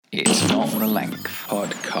It's Not the Length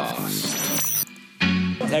podcast.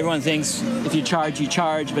 Everyone thinks if you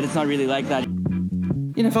charge, but it's not really like that.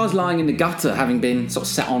 You know, if I was lying in the gutter having been sort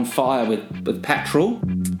of set on fire with petrol.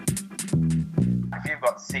 If you've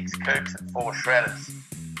got 6 coops and 4 shredders,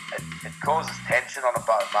 it causes tension on a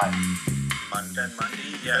boat, mate. Monday,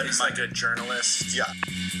 yeah, he's like a journalist. Yeah.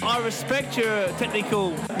 I respect your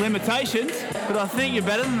technical limitations, but I think you're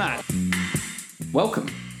better than that. Welcome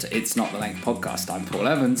to It's Not the Length podcast. I'm Paul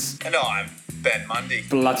Evans. And I'm Ben Mundy.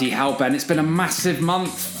 Bloody hell, Ben. It's been a massive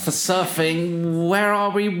month for surfing. Where are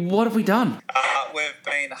we? What have we done? We've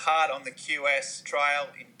been hard on the QS trail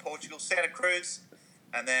in Portugal, Santa Cruz,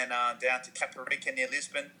 and then down to Caparica near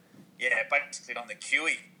Lisbon. Yeah, basically on the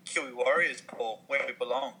Kiwi Warriors, Paul, where we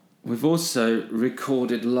belong. We've also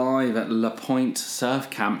recorded live at La Pointe Surf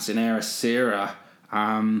Camps in Ericeira.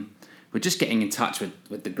 We're just getting in touch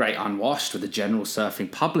with the great unwashed, with the general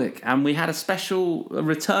surfing public. And we had a special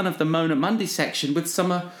return of the Mona Mundi section with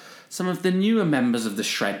some of the newer members of the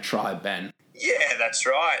Shred Tribe, Ben. Yeah, that's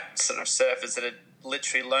right. Sort of surfers that had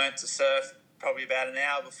literally learnt to surf probably about an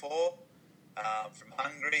hour before, from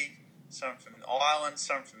Hungary, some from Ireland,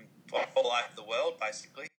 some from all over the world,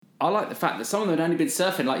 basically. I like the fact that some of them had only been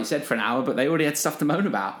surfing, like you said, for an hour, but they already had stuff to moan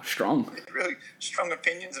about. Strong. Really strong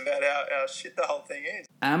opinions about how shit the whole thing is.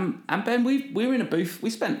 And Ben, we were in a booth.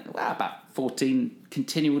 We spent about 14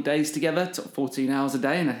 continual days together, sort of 14 hours a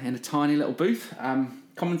day in a tiny little booth,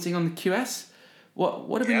 commenting on the QS.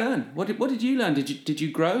 What did we learn? What did you learn? Did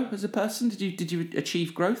you grow as a person? Did you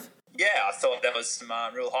achieve growth? Yeah, I thought there was some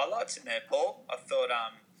real highlights in there, Paul. I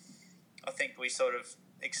think we sort of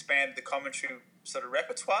expanded the commentary sort of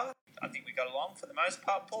repertoire. I think we got along for the most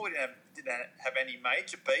part, Paul. We didn't have any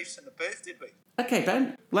major beefs in the booth, did we? Okay,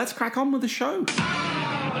 Ben, let's crack on with the show.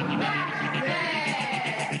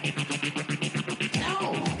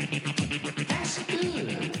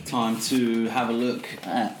 Time to have a look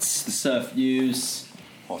at the surf news.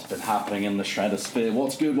 What's been happening in the Shredder-sphere?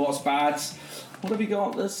 What's good, what's bad? What have we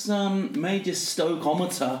got? This major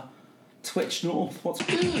stokeometer. Twitch North, what's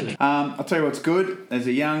good? I'll tell you what's good. There's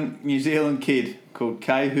a young New Zealand kid called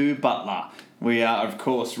Kehu Butler. We are, of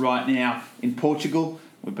course, right now in Portugal.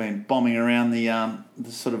 We've been bombing around the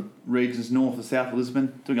sort of regions north and south of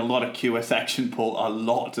Lisbon, doing a lot of QS action, Paul, a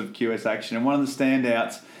lot of QS action. And one of the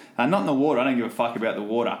standouts, not in the water, I don't give a fuck about the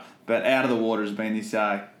water, but out of the water has been this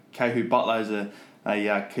Kehu Butler, who's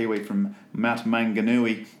a Kiwi from Mount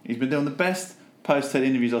Maunganui. He's been doing the best post-head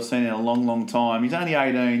interviews I've seen in a long, long time. He's only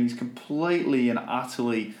 18. He's completely and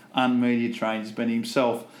utterly unmedia trained. He's been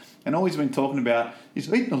himself. And all he's been talking about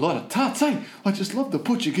is eating a lot of tarts, eh? I just love the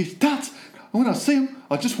Portuguese tarts. And when I see them,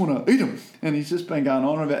 I just want to eat them. And he's just been going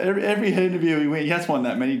on about every head interview he went. He hasn't won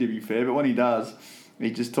that many, to be fair, but when he does, he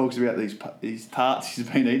just talks about these tarts he's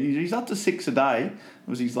been eating. He's up to 6 a day. It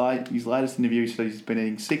was his latest interview. So he's been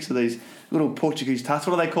eating 6 of these little Portuguese tarts.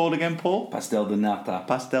 What are they called again, Paul? Pastel de nata.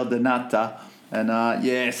 Pastel de nata. And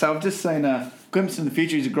so I've just seen a glimpse in the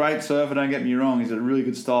future. He's a great surfer, don't get me wrong. He's a really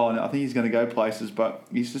good style, and I think he's going to go places, but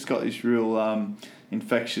he's just got this real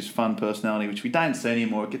infectious, fun personality, which we don't see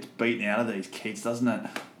anymore. It gets beaten out of these kids, doesn't it?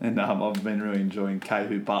 And I've been really enjoying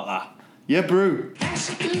Kehu Butler. Yeah, brew.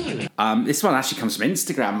 This one actually comes from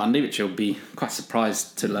Instagram Monday, which you'll be quite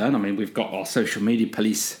surprised to learn. I mean, we've got our social media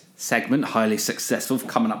police segment, highly successful,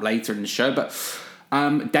 coming up later in the show, but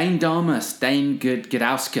Dane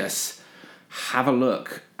Gudauskas, have a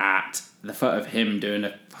look at the photo of him doing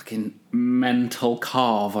a fucking mental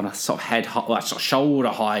carve on a sort of shoulder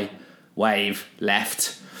high wave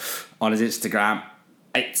left on his Instagram.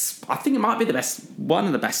 I think it might be one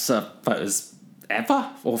of the best surf photos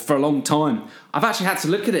ever, or for a long time. I've actually had to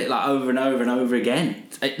look at it like over and over and over again.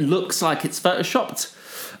 It looks like it's photoshopped.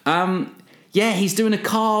 He's doing a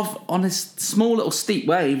carve on this small little steep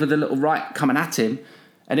wave with a little right coming at him.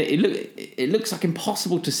 And it looks like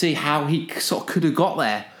impossible to see how he sort of could have got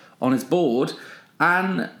there on his board.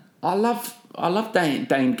 And I love Dane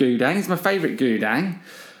Gudang. He's my favourite Gudang.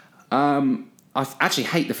 I actually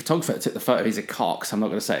hate the photographer that took the photo. He's a cock, so I'm not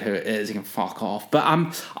going to say who it is. He can fuck off. But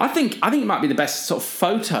I think it might be the best sort of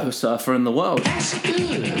photo surfer in the world.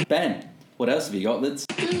 Ben, what else have you got that's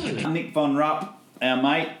good? Nick Von Rupp, our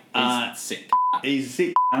mate. He's sick. He's a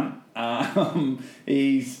sick.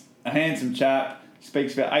 He's a handsome chap.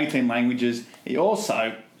 Speaks about 18 languages. He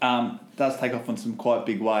also does take off on some quite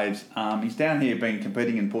big waves. He's down here been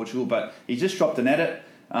competing in Portugal, but he's just dropped an edit,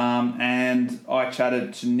 and I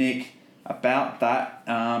chatted to Nick about that.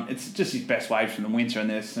 It's just his best waves from the winter,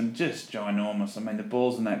 and there's some just ginormous. I mean, the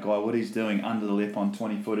balls in that guy, what he's doing under the lip on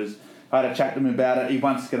 20-footers. I had a chat to him about it. He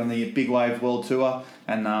wants to get on the Big Wave World Tour,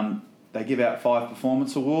 and they give out 5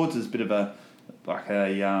 performance awards as a bit of a like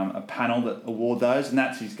a panel that award those, and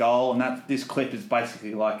that's his goal. And this clip is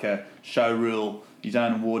basically like a show rule, his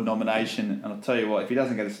own award nomination. And I'll tell you what, if he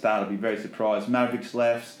doesn't get a start, I'll be very surprised. Mavericks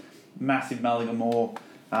lefts, massive Mulligan Moore.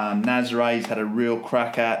 Nazare's had a real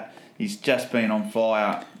crack at. He's just been on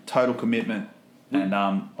fire, total commitment. And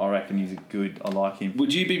I reckon he's I like him.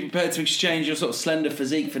 Would you be prepared to exchange your sort of slender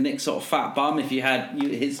physique for Nick's sort of fat bum if you had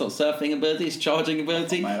his sort of surfing ability, his charging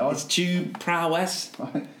ability, his tube prowess?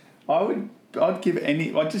 I'd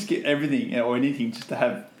just give everything or anything just to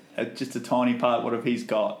have just a tiny part what he's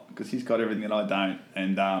got, because he's got everything that I don't.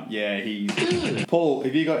 And he's Paul.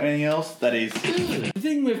 Have you got anything else that is? The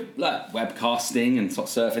thing with like webcasting and sort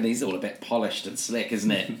of surfing, is all a bit polished and slick,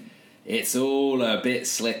 isn't it? It's all a bit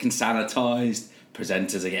slick and sanitised.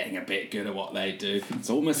 Presenters are getting a bit good at what they do. It's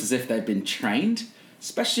almost as if they've been trained,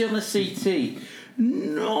 especially on the CT.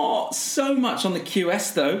 Not so much on the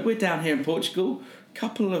QS though. We're down here in Portugal.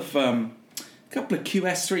 Couple of QS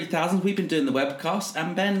 3000s. We've been doing the webcast,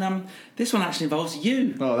 and Ben, this one actually involves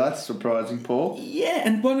you. Oh, that's surprising, Paul. Yeah,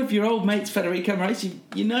 and one of your old mates, Federico Moraes.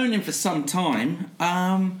 You've known him for some time,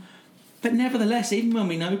 but nevertheless, even when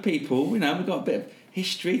we know people, we've got a bit of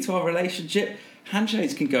history to our relationship.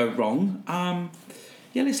 Handshakes can go wrong.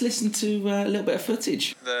 Let's listen to a little bit of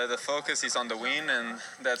footage. The focus is on the win, and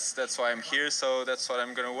that's why I'm here. So that's what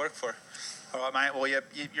I'm going to work for. All right, mate. Well,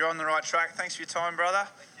 you're on the right track. Thanks for your time, brother.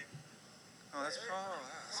 Thank you. Oh, that's.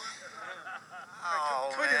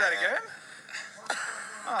 Can we do that again?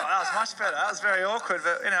 Oh, that was much better. That was very awkward,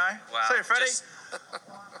 but Wow. See you, Freddie.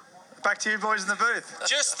 Back to you boys in the booth.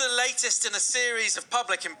 Just the latest in a series of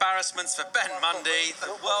public embarrassments for Ben Mundy, the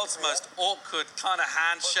world's most awkward kind of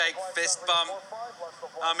handshake, fist bump.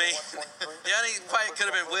 I mean, the only way it could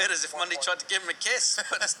have been weird is if Mundy tried to give him a kiss,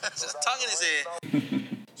 but just tongue in his ear.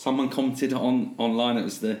 Someone commented online it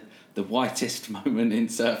was the whitest moment in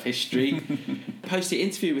surf history. Posted an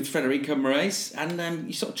interview with Federico Moraes, and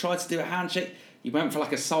you sort of tried to do a handshake. You went for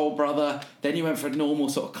like a soul brother, then you went for a normal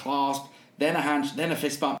sort of clasp, then a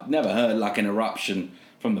fist bump. Never heard like an eruption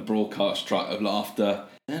from the broadcast truck of laughter.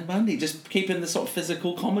 And Mundy just keeping the sort of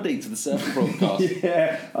physical comedy to the surf broadcast.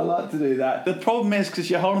 Yeah, I like to do that. The problem is because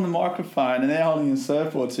you're holding the microphone and they're holding the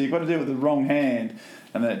surfboard, so you've got to do it with the wrong hand,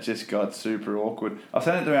 and then it just got super awkward. I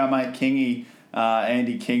sent it to our mate Kingy,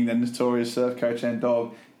 Andy King, the notorious surf coach and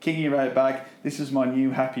dog. Kingy wrote back, "This is my new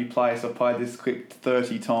happy place. I played this clip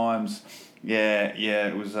 30 times. Yeah,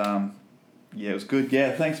 it was it was good.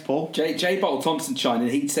 Yeah, thanks, Paul." J. Bottle Thompson chimed in.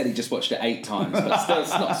 He said he just watched it 8 times, but still,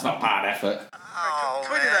 it's not bad effort.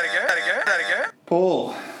 Can we do that again?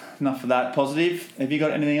 Paul, enough of that positive. Have you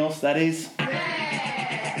got anything else that is?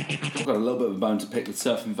 I've got a little bit of a bone to pick with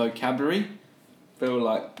surfing vocabulary. Feel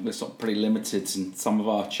like we're sort of pretty limited in some of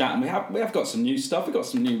our chat, and we have got some new stuff. We've got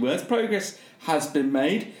some new words. Progress has been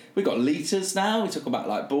made. We've got litres now. We talk about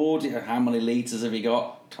like board. How many litres have you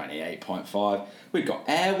got? 28.5. We've got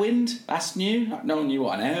air wind. That's new. No one knew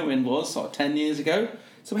what an air wind was sort of 10 years ago.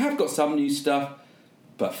 So we have got some new stuff,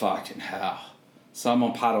 but fucking hell.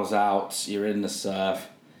 Someone paddles out, you're in the surf,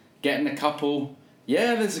 getting a couple.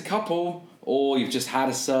 Yeah, there's a couple. Or you've just had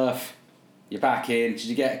a surf, you're back in. Did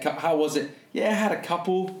you get a couple? How was it? Yeah, I had a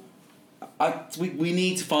couple. We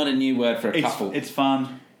need to find a new word for a couple. It's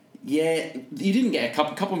fun. Yeah, you didn't get a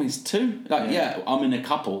couple. Couple means 2. I'm in a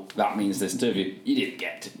couple. That means there's 2 of you. You didn't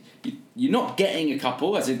get 2. You're not getting a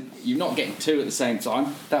couple, as in you're not getting 2 at the same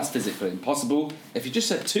time. That's physically impossible. If you just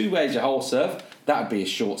said 2 ways your whole surf, that would be a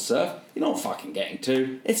short surf. You're not fucking getting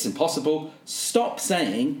 2. It's impossible. Stop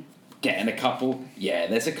saying getting a couple. Yeah,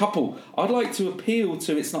 there's a couple. I'd like to appeal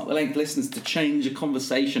to It's Not the Length listeners to change a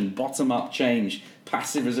conversation, bottom up change,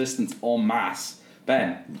 passive resistance en masse.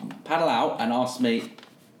 Ben, paddle out and ask me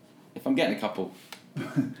if I'm getting a couple.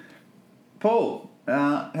 Paul,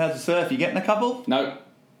 how's the surf? You getting a couple? No.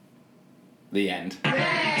 The end.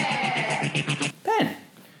 Ben,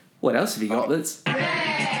 what else have you got that's...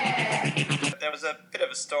 There was a bit of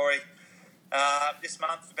a story this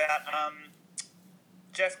month about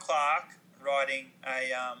Jeff Clark riding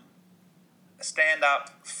a stand-up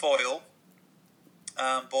foil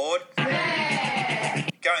board,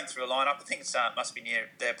 going through a lineup. I think it must be near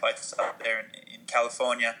their place up there in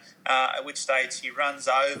California, at which stage he runs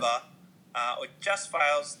over or just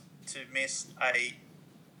fails to miss a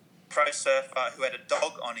pro surfer who had a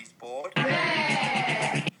dog on his board,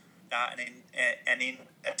 and in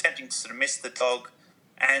attempting to sort of miss the dog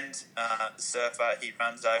and the surfer, he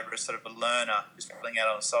runs over a sort of a learner who's travelling out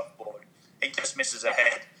on a softboard. He just misses a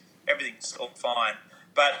head. Everything's all fine.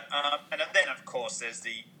 But and then, of course, there's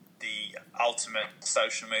the ultimate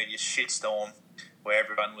social media shitstorm where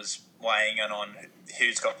everyone was weighing in on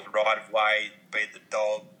who's got the right of way, be it the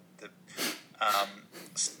dog, the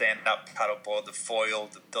stand-up paddleboard, the foil,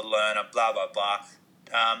 the learner, blah, blah, blah.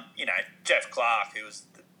 Jeff Clark, who was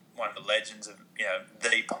one of the legends of,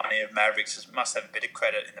 the pioneer of Mavericks, must have a bit of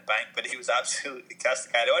credit in the bank, but he was absolutely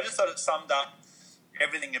castigated. I just thought it summed up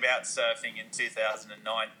everything about surfing in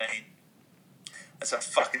 2019. There's a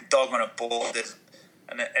fucking dog on a board, there's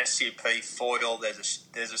an SUP foil, there's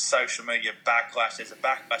a social media backlash, there's a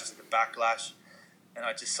backlash to the backlash, and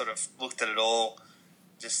I just sort of looked at it all,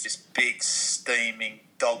 just this big steaming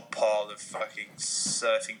dog pile of fucking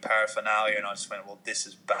surfing paraphernalia, and I just went, well, this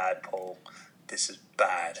is bad, Paul. This is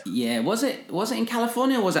bad. Yeah, was it in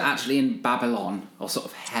California or was it actually in Babylon or sort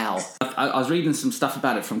of hell? I was reading some stuff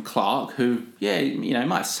about it from Clark, who, might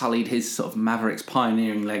have sullied his sort of Mavericks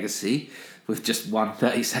pioneering legacy with just one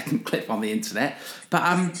 30-second clip on the internet. But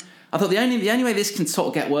I thought the only way this can sort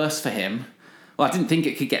of get worse for him, well, I didn't think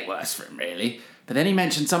it could get worse for him, really. But then he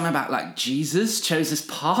mentioned something about, like, Jesus chose his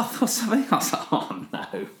path or something. I was like, oh,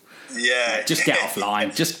 no. Yeah. Just get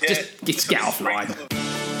offline. Just get offline.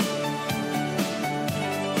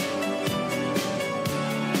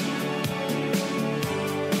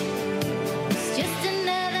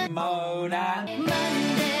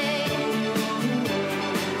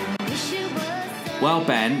 Well,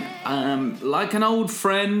 Ben, like an old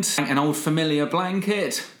friend, an old familiar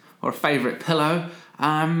blanket, or a favourite pillow,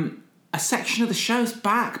 a section of the show's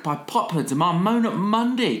back by popular demand, Moan Up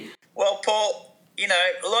Monday. Well, Paul,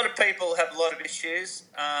 a lot of people have a lot of issues.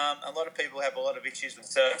 A lot of people have a lot of issues with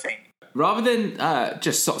surfing. Rather than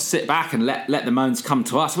just sort of sit back and let the moans come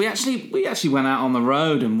to us, we actually went out on the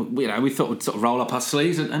road, and we thought we'd sort of roll up our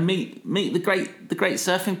sleeves and meet the great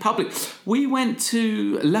surfing public. We went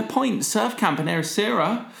to La Pointe Surf Camp in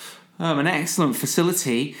Ericeira, an excellent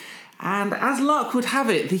facility, and as luck would have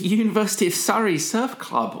it, the University of Surrey Surf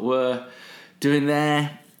Club were doing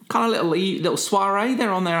their kind of little soiree.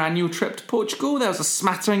 They're on their annual trip to Portugal. There was a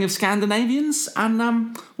smattering of Scandinavians,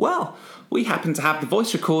 and we happened to have the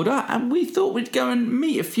voice recorder, and we thought we'd go and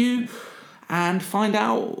meet a few and find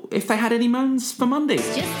out if they had any moans for Monday.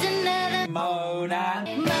 Just another moan at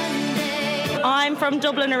Monday. I'm from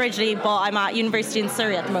Dublin originally, but I'm at University in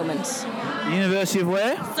Surrey at the moment. University of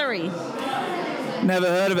where? Surrey. Never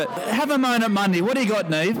heard of it. Have a moan at Monday. What do you got,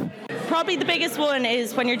 Neve? Probably the biggest one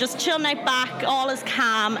is when you're just chilling out back, all is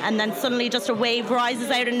calm, and then suddenly just a wave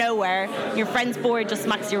rises out of nowhere. Your friend's board just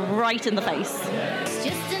smacks you right in the face. It's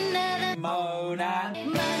just another moan at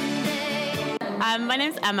Monday. My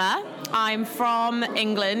name's Emma. I'm from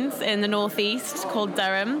England in the northeast called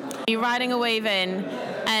Durham. You're riding a wave in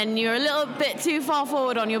and you're a little bit too far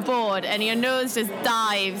forward on your board and your nose just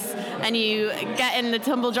dives and you get in the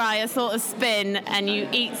tumble dryer sort of spin and you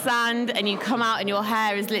eat sand and you come out and your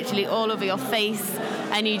hair is literally all over your face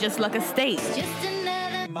and you just look a state. Just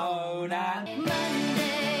another moan at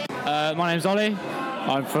Monday. My name's Ollie.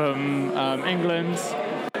 I'm from England.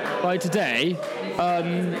 Like today,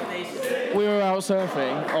 we were out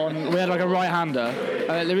surfing we had like a right-hander.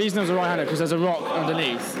 The reason it was a right-hander because there's a rock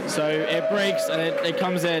underneath, so it breaks and it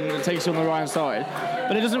comes in and it takes you on the right-hand side,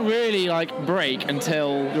 but it doesn't really like break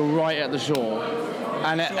until you're right at the shore,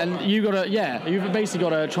 and you've basically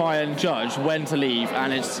got to try and judge when to leave.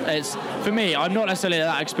 And it's for me, I'm not necessarily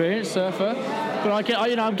that experienced surfer, but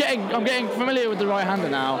I'm getting familiar with the right-hander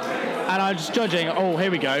now, and I'm just judging. Oh,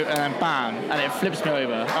 here we go, and then bam, and it flips me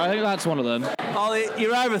over. I think that's one of them. Ollie,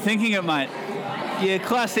 you're overthinking it, mate. You're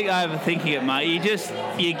classic overthinking it, mate.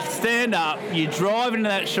 You stand up, you drive into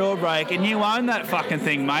that shore break, and you own that fucking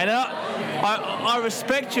thing, mate. I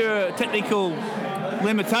respect your technical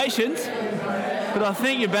limitations, but I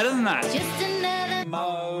think you're better than that. Just another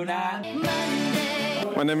moan at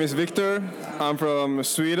Monday. My name is Victor. I'm from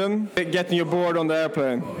Sweden. Getting your board on the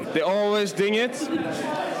airplane. They always ding it.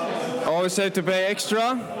 Always say to pay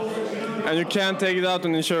extra, and you can't take it out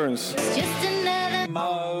on insurance. Just another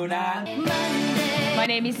moan at Monday. My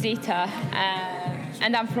name is Rita,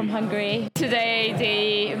 and I'm from Hungary. Today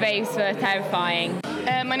the waves were terrifying.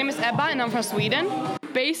 My name is Ebba, and I'm from Sweden.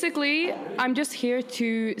 Basically, I'm just here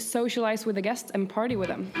to socialize with the guests and party with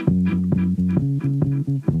them.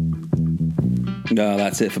 No,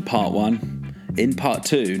 that's it for part one. In part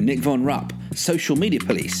two, Nick Von Rupp, social media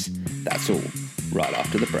police. That's all, right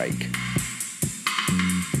after the break.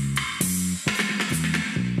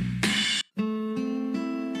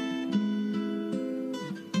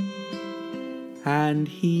 And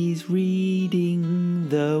he's reading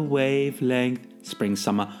the wavelength spring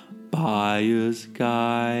summer buyer's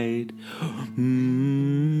guide.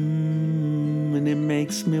 And it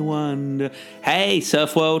makes me wonder, hey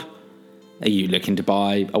Surf World, are you looking to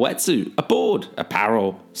buy a wetsuit, a board,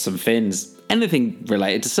 apparel, some fins, anything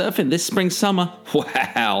related to surfing this spring, summer,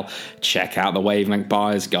 well, check out the Wavelength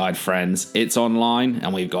Buyer's Guide, friends. It's online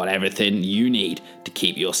and we've got everything you need to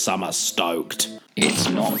keep your summer stoked. It's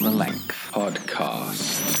Not the Length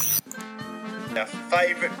podcast. Our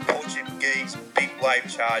favourite Portuguese big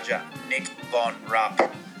wave charger, Nick Von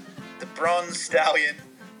Rupp. The bronze stallion,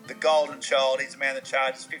 the golden child. He's a man that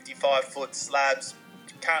charges 55-foot slabs.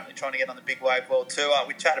 Currently trying to get on the Big Wave World Tour.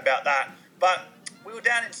 We chat about that. But we were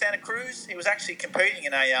down in Santa Cruz. He was actually competing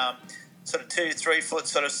in a sort of 2-3 foot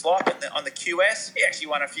sort of slop on the QS. He actually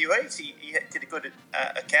won a few heats. He did a good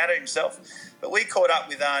account of himself. But we caught up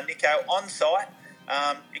with Nico on site.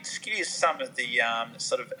 Excuse some of the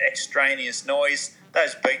sort of extraneous noise.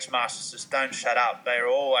 Those beach masters just don't shut up. They're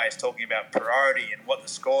always talking about priority and what the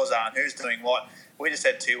scores are and who's doing what. We just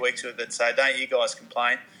had 2 weeks with it, so don't you guys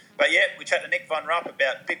complain. But yeah, we chat to Nick Von Rupp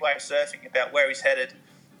about big wave surfing, about where he's headed,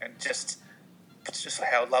 and just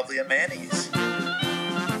how lovely a man he is.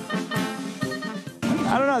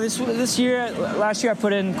 I don't know. Last year I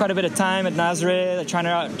put in quite a bit of time at Nazaré,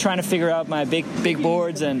 trying to figure out my big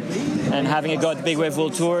boards and having it go at the Big Wave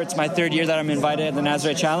World Tour. It's my 3rd year that I'm invited at the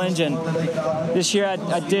Nazaré Challenge, and this year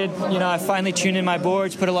I did. I finally tuned in my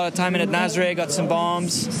boards, put a lot of time in at Nazaré, got some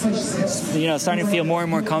bombs. Starting to feel more and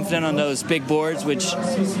more confident on those big boards, which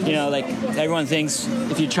like everyone thinks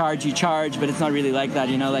if you charge, but it's not really like that.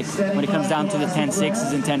 Like when it comes down to the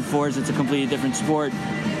 10.6s and 10.4s, it's a completely different sport.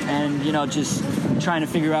 And just trying to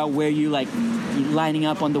figure out where you lining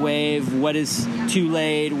up on the wave, what is too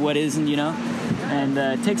late, what isn't, and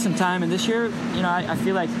it takes some time. And this year, I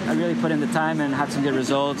feel like I really put in the time and had some good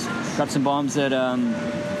results. Got some bombs at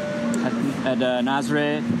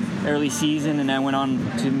Nazaré early season, and then went on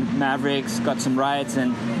to Mavericks, got some rights,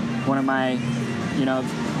 and one of my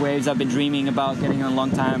waves I've been dreaming about getting on a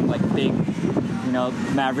long time, like big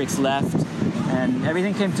Mavericks left, and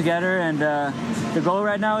everything came together. And the goal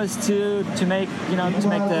right now is to make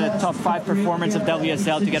the top 5 performance of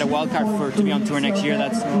WSL to get a wild card to be on tour next year.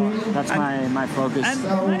 That's my focus.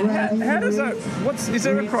 And how does that? Is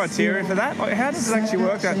there a criteria for that? Like, how does it actually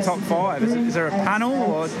work? That top 5? Is there a panel,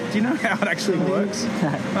 or do you know how it actually works?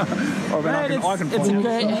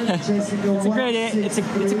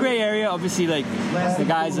 It's a great area. Obviously, like the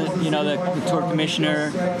guys, the tour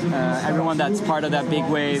commissioner, everyone that's part of that Big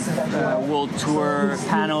Wave World Tour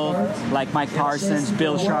panel, like Mike Parsons,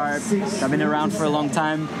 Bill Sharp, I've been around for a long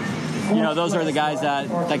time. Those are the guys that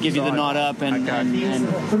give you the nod up and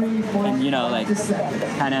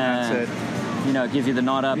give you the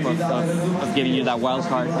nod up of giving you that wild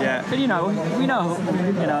card. Yeah. But we know.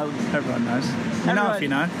 Everyone knows. If you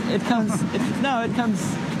know.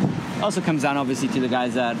 It comes down obviously to the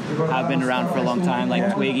guys that have been around for a long time,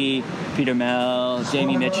 like Twiggy, Peter Mel,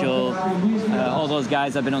 Jamie Mitchell, all those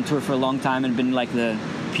guys have been on tour for a long time and been like the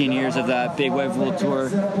pioneers of that Big Wave World Tour.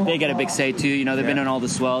 They get a big say too. They've been on all the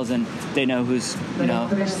swells and they know who's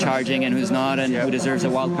charging and who's not, and who deserves a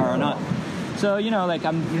wild card or not. So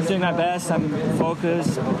I'm doing my best. I'm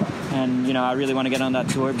focused, and I really want to get on that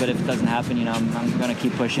tour. But if it doesn't happen, I'm going to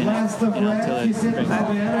keep pushing it, until it breaks.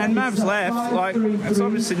 And Mav's left. Like, it's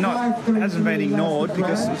obviously hasn't been ignored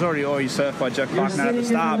because it was already surfed by Jeff Buckner at the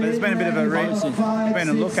start. But there's been a bit of a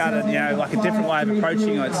look at it. Like a different way of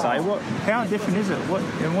approaching, I'd say. How different is it?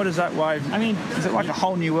 What is that wave? I mean, is it like a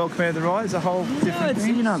whole new world compared to the ride? Is a whole different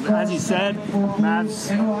thing? As you said,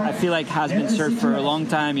 Mav's I feel like has been surfed for a long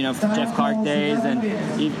time. Jeff Clark days, and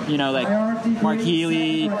like Mark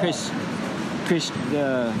Healy,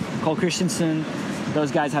 Cole Christensen,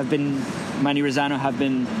 those guys have been, Manny Rosano have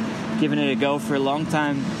been giving it a go for a long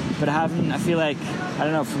time, but I feel like, I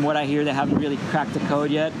don't know, from what I hear, they haven't really cracked the code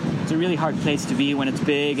yet. It's a really hard place to be when it's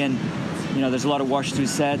big, and there's a lot of wash through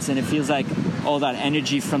sets, and it feels like all that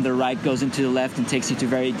energy from the right goes into the left and takes you to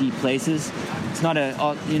very deep places.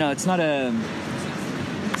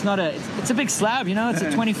 It's a big slab, it's a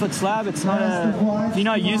 20-foot slab. It's not if you're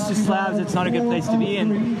not used to slabs, it's not a good place to be.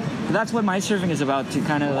 And that's what my surfing is about, to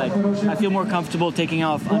kind of I feel more comfortable taking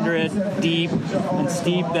off under it, deep and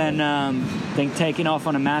steep, than taking off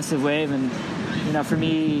on a massive wave. And, for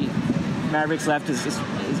me, Mavericks left is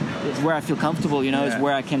where I feel comfortable, is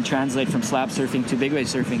where I can translate from slab surfing to big wave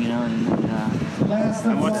surfing,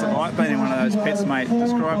 And what's it like being in one of those pits, mate?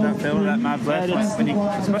 Describe that feeling, that Mav left. It's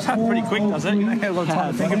supposed to happen pretty quick, doesn't it? You don't have a lot of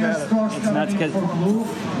time to think about it. It's nuts because,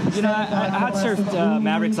 I had surfed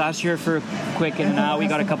Mavericks last year for quick, and now we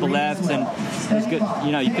got a couple left, and it was good.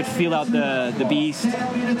 You could feel out the beast.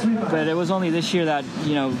 But it was only this year that,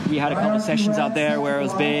 we had a couple sessions out there where it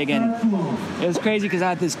was big, and it was crazy because I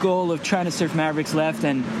had this goal of trying to surf Mavericks left,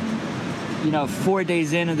 and 4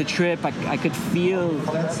 days into the trip, I could feel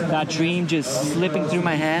that dream just slipping through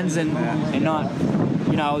my hands and not,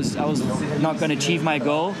 I was not going to achieve my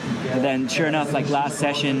goal. And then sure enough, like last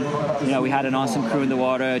session, we had an awesome crew in the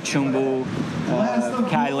water, Chumbu,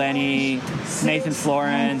 Kai Lenny, Nathan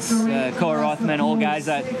Florence, Koa Rothman, all guys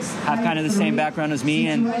that have kind of the same background as me,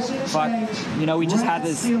 and we just had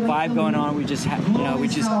this vibe going on. We just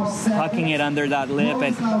hucking it under that lip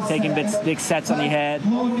and taking big sets on the head,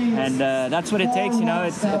 and that's what it takes.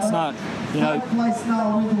 It's not,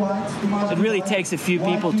 it really takes a few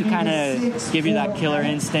people to kind of give you that killer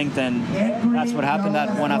instinct, and that's what happened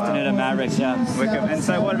that one afternoon at Mavericks. Yeah. And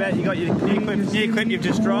so, what about you got your new clip you've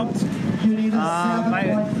just dropped?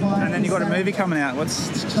 And then you got a movie coming out. What's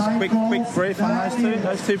just a quick brief on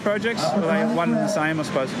those two projects? Are they one and the same, I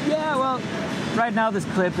suppose? Yeah, well, right now this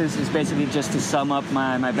clip is basically just to sum up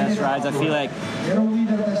my best rides. I feel like,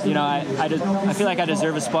 I feel like I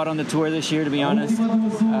deserve a spot on the tour this year, to be honest.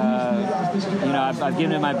 I've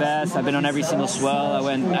given it my best. I've been on every single swell.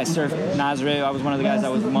 I surfed Nazare. I was one of the guys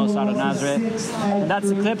that was the most out of Nazare. And that's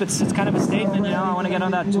the clip. It's kind of a statement, I want to get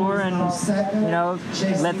on that tour and,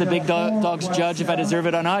 let the big dogs judge if I deserve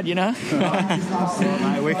it or not, Well,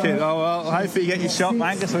 mate, wicked. Oh, well, hopefully you get your shot,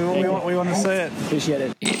 mate, because we want to see it. Appreciate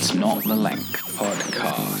it. It's Not the Length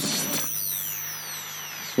podcast.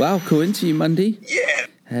 Wow, cool interview, Mundy. Yeah.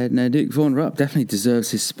 And Nick Von Rupp definitely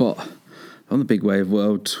deserves his spot on the Big Wave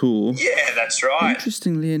World Tour. Yeah, that's right.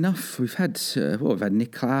 Interestingly enough, we've had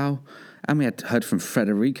Nick Clow, and we had heard from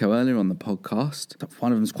Federico earlier on the podcast.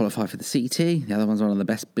 One of them's qualified for the CT, the other one's one of the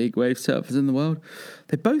best big wave surfers in the world.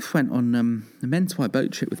 They both went on a men's white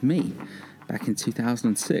boat trip with me back in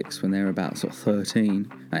 2006 when they were about sort of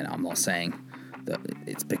 13. And I'm not saying that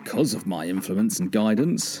it's because of my influence and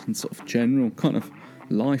guidance and sort of general kind of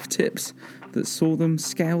life tips that saw them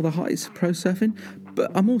scale the heights of pro surfing,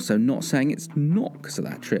 but I'm also not saying it's not because of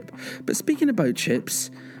that trip. But speaking of boat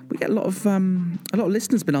trips, we get a lot of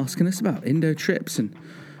listeners been asking us about Indo trips and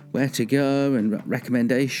where to go and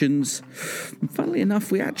recommendations. And funnily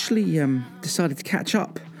enough, we actually decided to catch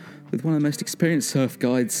up with one of the most experienced surf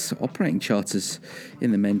guides operating charters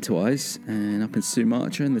in the Mentawais and up in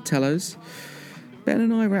Sumatra and the Telos. Ben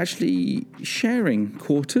and I were actually sharing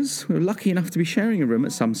quarters. We were lucky enough to be sharing a room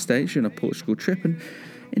at some stage in a Portugal trip, and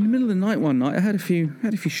in the middle of the night one night I heard a few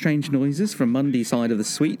strange noises from Mundy's side of the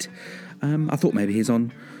suite. I thought maybe he's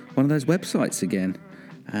on one of those websites again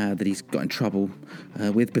that he's got in trouble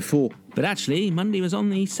with before. But actually, Mundy was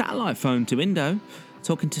on the satellite phone to Indo,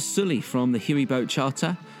 talking to Sully from the Huey Boat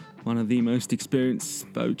Charter, one of the most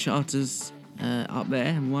experienced boat charters up there,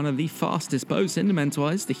 and one of the fastest boats in the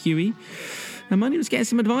Mentawais, the Huey. And Mundy was getting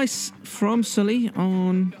some advice from Sully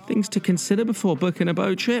on things to consider before booking a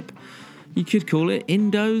boat trip. You could call it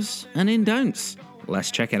Indos and Indon'ts.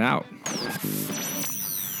 Let's check it out. The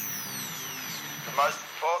most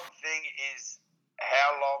important thing is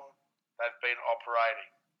how long they've been operating.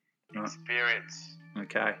 Experience.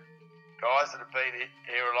 Okay. Guys that have been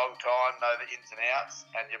here a long time know the ins and outs,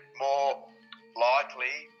 and you're more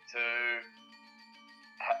likely to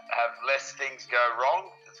have less things go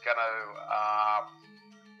wrong. It's going to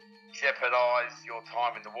jeopardise your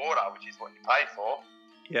time in the water, which is what you pay for.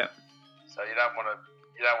 Yeah. So you don't want to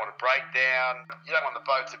break down. You don't want the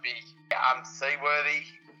boat to be unseaworthy.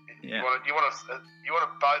 Yeah. You want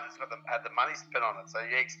a boat that's had the money spent on it. So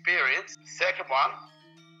you experience. Second one,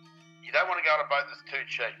 you don't want to go on a boat that's too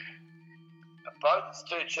cheap. A boat that's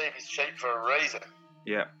too cheap is cheap for a reason.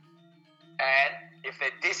 Yeah. And if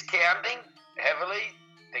they're discounting heavily,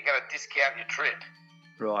 they're going to discount your trip.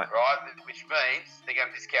 Right. Which means they're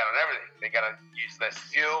going to discount on everything. They're going to use less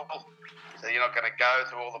fuel, so you're not going to go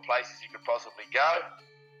to all the places you could possibly go.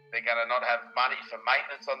 They're going to not have money for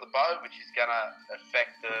maintenance on the boat, which is going to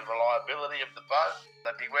affect the reliability of the boat.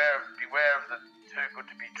 So beware of the too good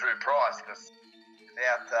to be true price, because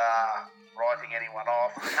without writing anyone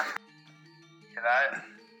off, mate,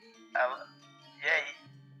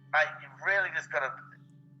 you've really just got to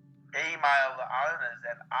email the owners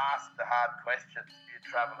and ask the hard questions. Do you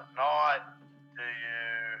travel at night? Do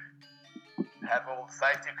you have all the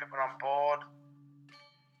safety equipment on board?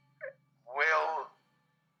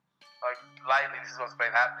 Lately, this is what's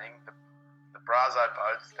been happening. The Brazo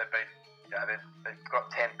boats, they've got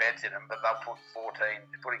 10 beds in them, but they're putting 14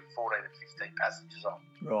 to 15 passengers on.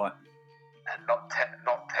 Right. And not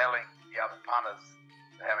telling the other punters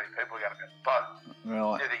how many people are going to be on the boat.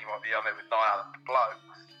 Right. You think you might be on there with 9 other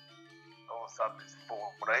blokes. All of a sudden there's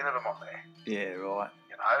 14 of them on there. Yeah, right.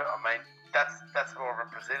 That's more of a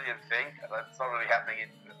Brazilian thing. It's not really happening in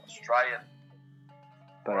Australian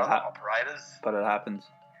but operators. But it happens.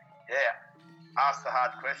 Yeah. ask the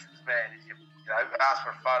hard questions, man. Is you know, ask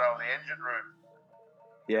for a photo of the engine room.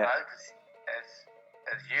 Yeah. You know, 'cause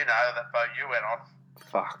as you know, that boat you went on,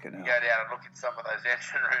 Fucking you hell. go down and look at some of those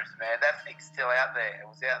engine rooms, man. That thing's still out there. It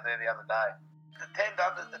was out there the other day. The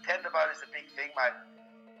tender boat is a big thing, mate.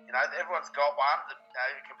 You know, everyone's got one. You know,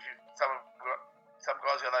 some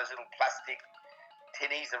guys got those little plastic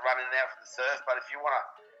tinnies that run in and out from the surf. But if you want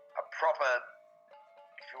a proper,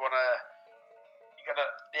 you gotta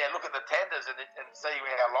look at the tenders and see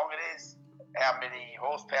how long it is, how many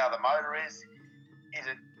horsepower the motor is. Can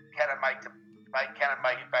it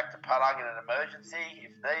make it back to Padang in an emergency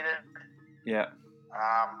if needed? Yeah.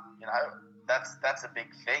 You know, that's a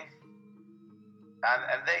big thing,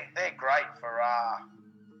 and they're great for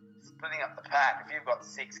splitting up the pack. If you've got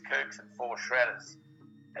 6 kooks and 4 shredders,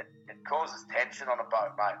 it causes tension on a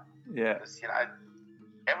boat, mate. Yeah. Because, you know,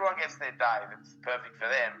 everyone gets their day if it's perfect for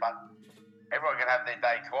them, but everyone can have their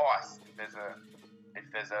day twice if there's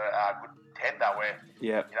a good tender where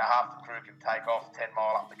you know, half the crew can take off 10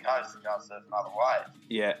 mile up the coast and go and surf another wave.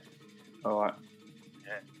 Yeah. All right.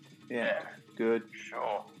 Yeah. Good.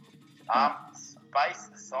 Sure. Space,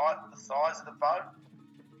 the size of the boat.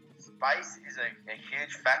 Space is a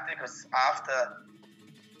huge factor because after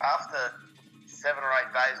 7 or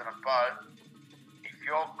 8 days on a boat, if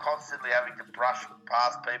you're constantly having to brush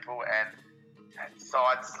past people and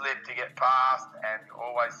side slip to get past and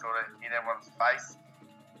always sort of in everyone's face,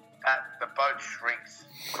 the boat shrinks.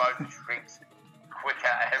 The boat shrinks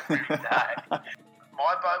quicker every day.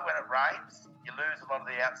 My boat, when it rains, you lose a lot of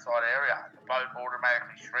the outside area. The boat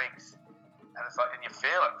automatically shrinks. And it's like, and you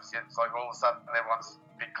feel it. It's like all of a sudden everyone's a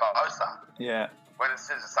bit closer. Yeah. When as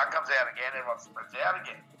soon as the sun comes out again, everyone spreads out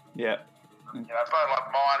again. Yeah. You know, a boat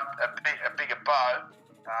like mine, a bigger boat,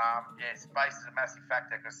 space is a massive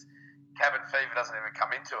factor because cabin fever doesn't even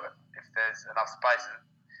come into it if there's enough space.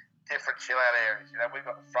 Different chill-out areas. You know, we've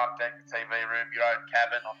got the front deck, the TV room, your own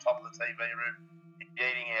cabin on top of the TV room, the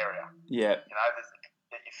eating area. Yeah. You know,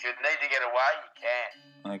 if you need to get away, you can.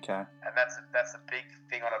 Okay. And that's a big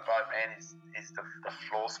thing on a boat, man, is the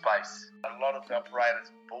floor space. A lot of the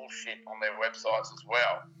operators bullshit on their websites as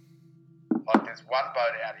well. Like there's one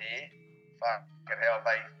boat out here, fucking hell,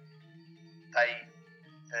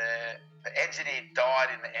 the engineer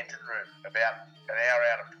died in the engine room about an hour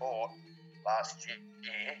out of port last year.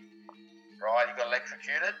 Right, he got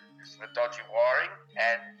electrocuted because of dodgy wiring,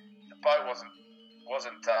 and the boat wasn't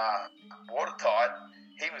watertight.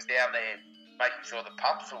 He was down there making sure the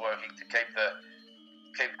pumps were working to keep the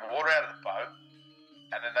water out of the boat,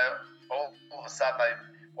 and then all of a sudden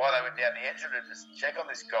while they went down the engine room to check on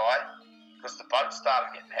this guy, because the boat started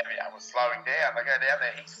getting heavier, was slowing down. They go down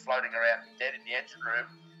there, he's floating around dead in the engine room,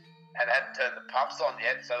 and hadn't turned the pumps on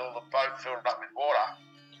yet, so all the boat filled up with water.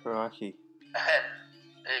 Crikey. And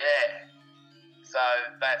so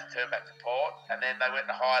they had to turn back to port, and then they went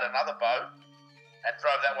and hired another boat and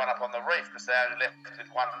drove that one up on the reef because they only left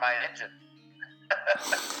with one main engine.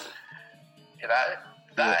 You know,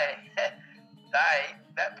 that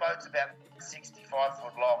boat's about 65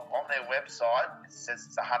 foot long. On their website, it says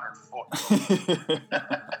it's 100 foot.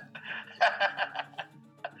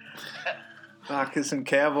 Fuck, there's some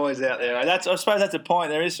cowboys out there. I suppose that's the point.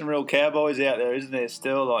 There is some real cowboys out there, isn't there?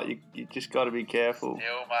 Still, like you just got to be careful.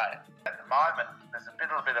 Still, mate. At the moment, there's a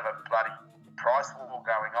little bit of a bloody price war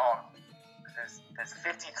going on. There's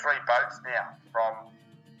 53 boats now from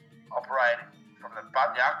operating from the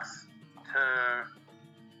Bunyuks to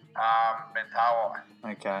Mentawai.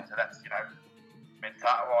 Okay. So that's, you know,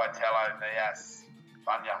 Mentawai, Tello, Nias,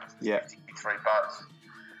 Bunyuks. Yeah. 53 boats.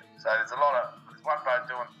 So there's one boat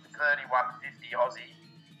doing 31.50 Aussie,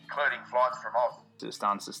 including flights from Oz. Just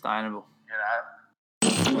unsustainable. You know.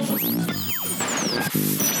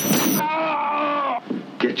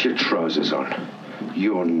 Get your trousers on.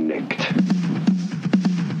 You're nicked.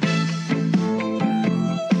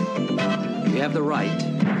 You have the right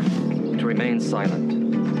to remain silent.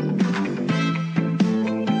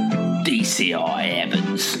 DCI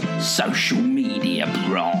Evans, social media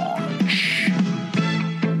branch.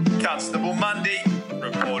 Constable Mundy,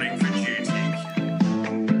 reporting for duty.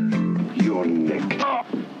 You're nicked.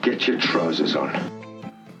 Get your trousers on.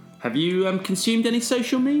 Have you consumed any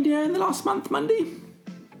social media in the last month, Mundy?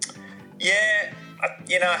 Yeah, I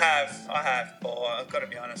have, Paul. I've got to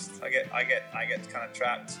be honest. I get kind of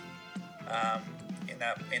trapped in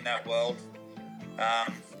that world.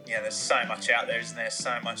 There's so much out there, isn't there?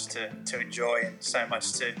 So much to enjoy and so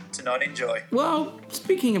much to not enjoy. Well,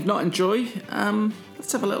 speaking of not enjoy,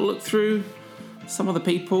 let's have a little look through some of the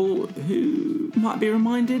people who might be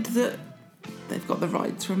reminded that they've got the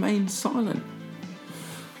right to remain silent.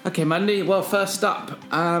 Okay, Monday. Well, first up,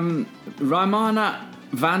 Raimana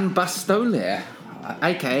van Bastolia,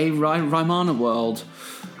 aka Raimana World.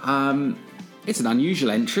 It's an unusual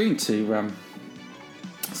entry into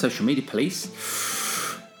social media police.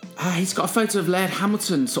 He's got a photo of Laird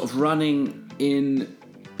Hamilton sort of running in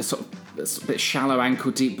a bit shallow,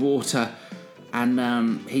 ankle-deep water,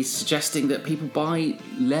 and he's suggesting that people buy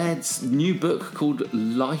Laird's new book called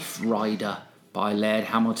Life Rider by Laird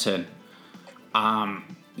Hamilton.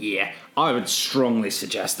 Yeah, I would strongly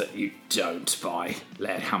suggest that you don't buy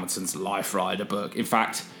Laird Hamilton's Life Rider book. In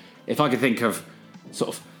fact, if I could think of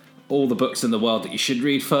sort of all the books in the world that you should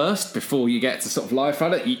read first before you get to sort of Life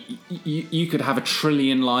Rider, you could have 1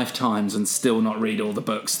 trillion lifetimes and still not read all the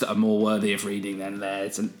books that are more worthy of reading than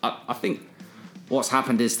Laird's. And I think what's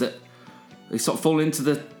happened is that they sort of fall into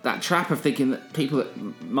that trap of thinking that people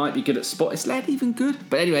that might be good at sport, is Laird even good?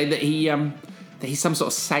 But anyway, that he's some sort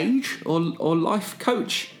of sage or life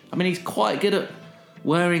coach. I mean, he's quite good at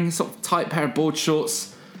wearing a sort of tight pair of board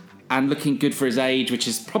shorts and looking good for his age, which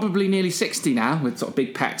is probably nearly 60 now, with sort of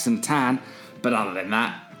big pecs and tan. But other than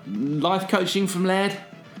that, life coaching from Laird?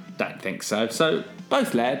 Don't think so. So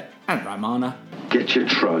both Laird and Raimana. Get your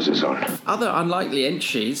trousers on. Other unlikely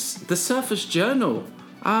entries, the Surfer's Journal.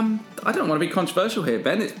 I don't want to be controversial here,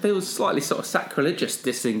 Ben. It feels slightly sort of sacrilegious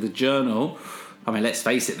dissing the Journal. I mean, let's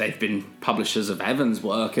face it, they've been publishers of Evans'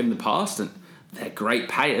 work in the past, and they're great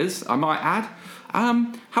payers, I might add.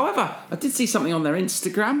 However, I did see something on their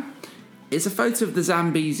Instagram. It's a photo of the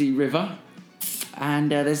Zambezi River,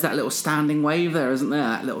 and there's that little standing wave there, isn't there?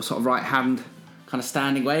 That little sort of right-hand kind of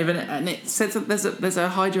standing wave, and it says that there's a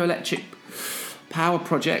hydroelectric power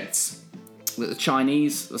project that the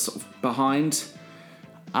Chinese are sort of behind,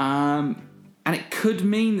 and it could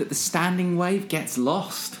mean that the standing wave gets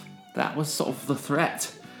lost. That was sort of the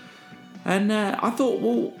threat. And I thought,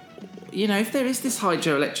 well, you know, if there is this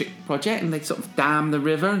hydroelectric project and they sort of dam the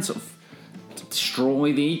river and sort of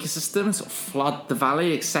destroy the ecosystem and sort of flood the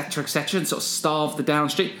valley, etc., and sort of starve the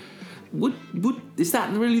downstream, is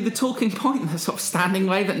that really the talking point? The sort of standing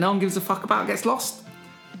wave that no one gives a fuck about gets lost?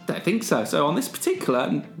 Don't think so. So on this particular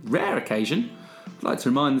and rare occasion, I'd like to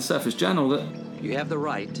remind the Surfer's Journal that you have the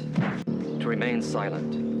right to remain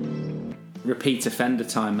silent. Repeat offender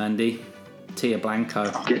time, Mandy. Tia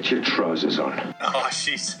Blanco. Get your trousers on. Oh,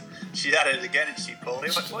 she's at it again, isn't she,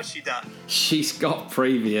 Paulie? What's she done? She's got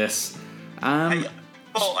previous. Hey,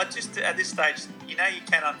 well, I just at this stage, you know, you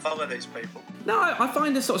can unfollow these people. No, I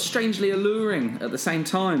find her sort of strangely alluring at the same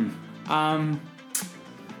time.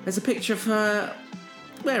 There's a picture of her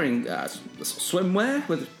wearing swimwear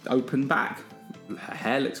with open back. Her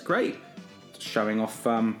hair looks great, showing off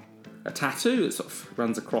a tattoo that sort of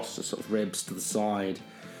runs across the sort of ribs to the side.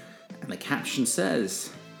 And the caption says,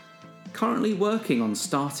 "Currently working on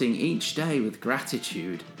starting each day with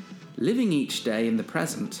gratitude, living each day in the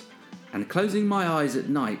present, and closing my eyes at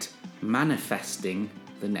night, manifesting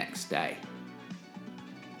the next day."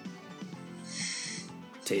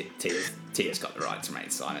 Tia's got the right to remain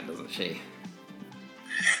silent, doesn't she?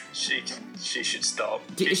 She should stop.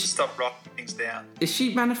 She should stop writing things down. Is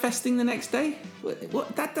she manifesting the next day?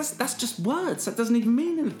 What? That's just words. That doesn't even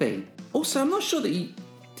mean anything. Also, I'm not sure that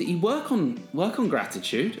you work on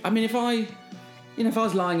gratitude. I mean, if I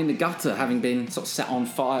was lying in the gutter having been sort of set on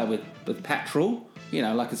fire with petrol, you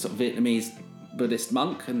know, like a sort of Vietnamese Buddhist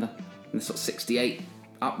monk in the sort of 68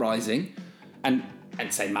 uprising, and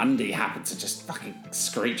say Monday happened to just fucking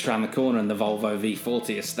screech around the corner in the Volvo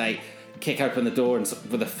V40 estate, kick open the door and sort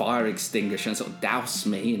of with a fire extinguisher and sort of douse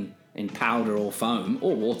me in powder or foam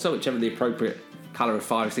or water, whichever the appropriate colour of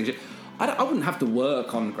fire extinguisher, I wouldn't have to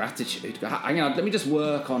work on gratitude. Hang on, let me just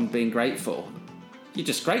work on being grateful. You're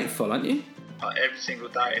just grateful, aren't you? Every single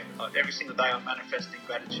day I'm manifesting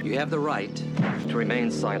gratitude. You have the right to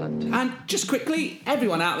remain silent. And just quickly,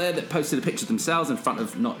 everyone out there that posted a picture of themselves in front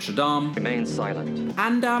of Notre Dame. Remain silent.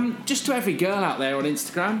 And just to every girl out there on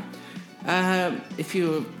Instagram, if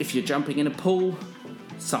you're jumping in a pool,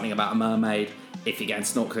 something about a mermaid. If you're going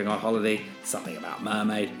snorkeling on holiday, something about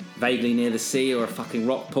mermaid. Vaguely near the sea or a fucking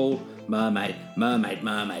rock pool, mermaid.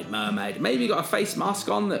 Maybe you got a face mask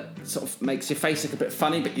on that sort of makes your face look a bit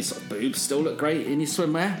funny, but your sort of boobs still look great in your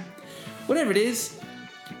swimwear. Whatever it is,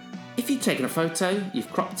 if you've taken a photo,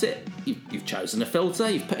 you've cropped it, you've chosen a filter,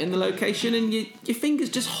 you've put in the location, and your finger's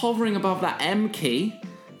just hovering above that M key,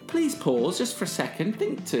 please pause just for a second,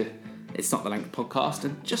 think to It's Not the Length podcast,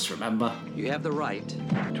 and just remember, you have the right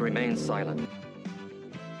to remain silent.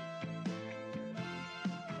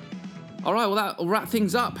 All right, well, that'll wrap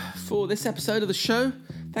things up for this episode of the show.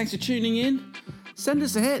 Thanks for tuning in. Send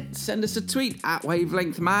us a hit. Send us a tweet at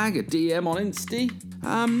WavelengthMag, a DM on Insta.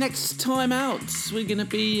 Next time out, we're going to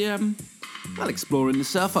be exploring the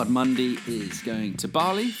surf. Monday is going to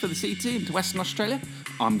Bali for the CT into Western Australia.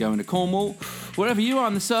 I'm going to Cornwall. Wherever you are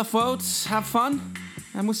in the surf world, have fun,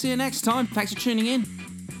 and we'll see you next time. Thanks for tuning in.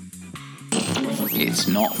 It's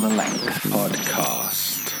Not the Length Podcast.